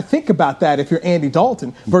think you got to think about that if you're Andy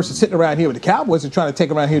Dalton versus sitting around here with the Cowboys and trying to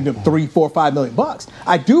take around here $3, $4, $5 million.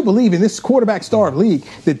 I do believe in this quarterback star league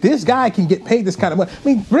that this guy can get paid this kind of money. I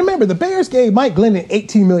mean, remember, the Bears gave Mike Glennon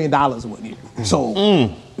 $18 million one year. So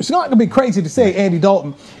it's not going to be crazy to say Andy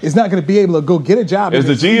Dalton is not going to be able to go get a job. Is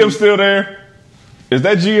the GM still there? Is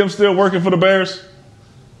that GM still working for the Bears?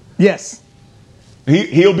 Yes.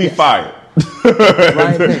 He'll be fired.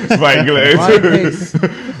 Ryan Pace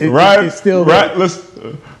is still there.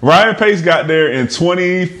 Ryan Pace got there in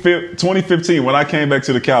 2015 when I came back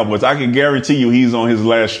to the Cowboys. I can guarantee you he's on his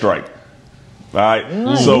last strike. All right.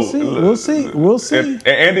 We'll see. And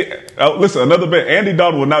Andy, listen, another bet. Andy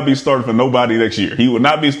Dalton will not be starting for nobody next year. He will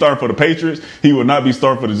not be starting for the Patriots. He will not be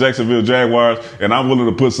starting for the Jacksonville Jaguars. And I'm willing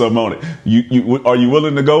to put something on it. Are you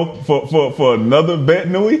willing to go for another bet,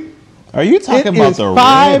 Nui? Are you talking about the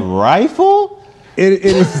red rifle? It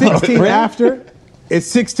is 16 after. It's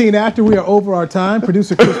 16 after. We are over our time.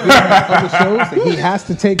 Producer Chris Beard has other shows that he has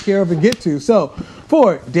to take care of and get to. So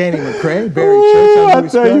for Danny McCray, Barry Church, I'm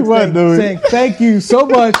saying thank you so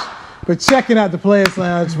much for checking out the Players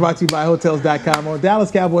Lounge, brought to you by Hotels.com on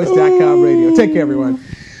DallasCowboys.com radio. Take care, everyone.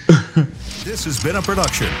 This has been a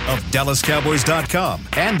production of DallasCowboys.com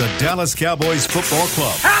and the Dallas Cowboys Football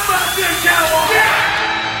Club. How about this, Cowboys? Yeah!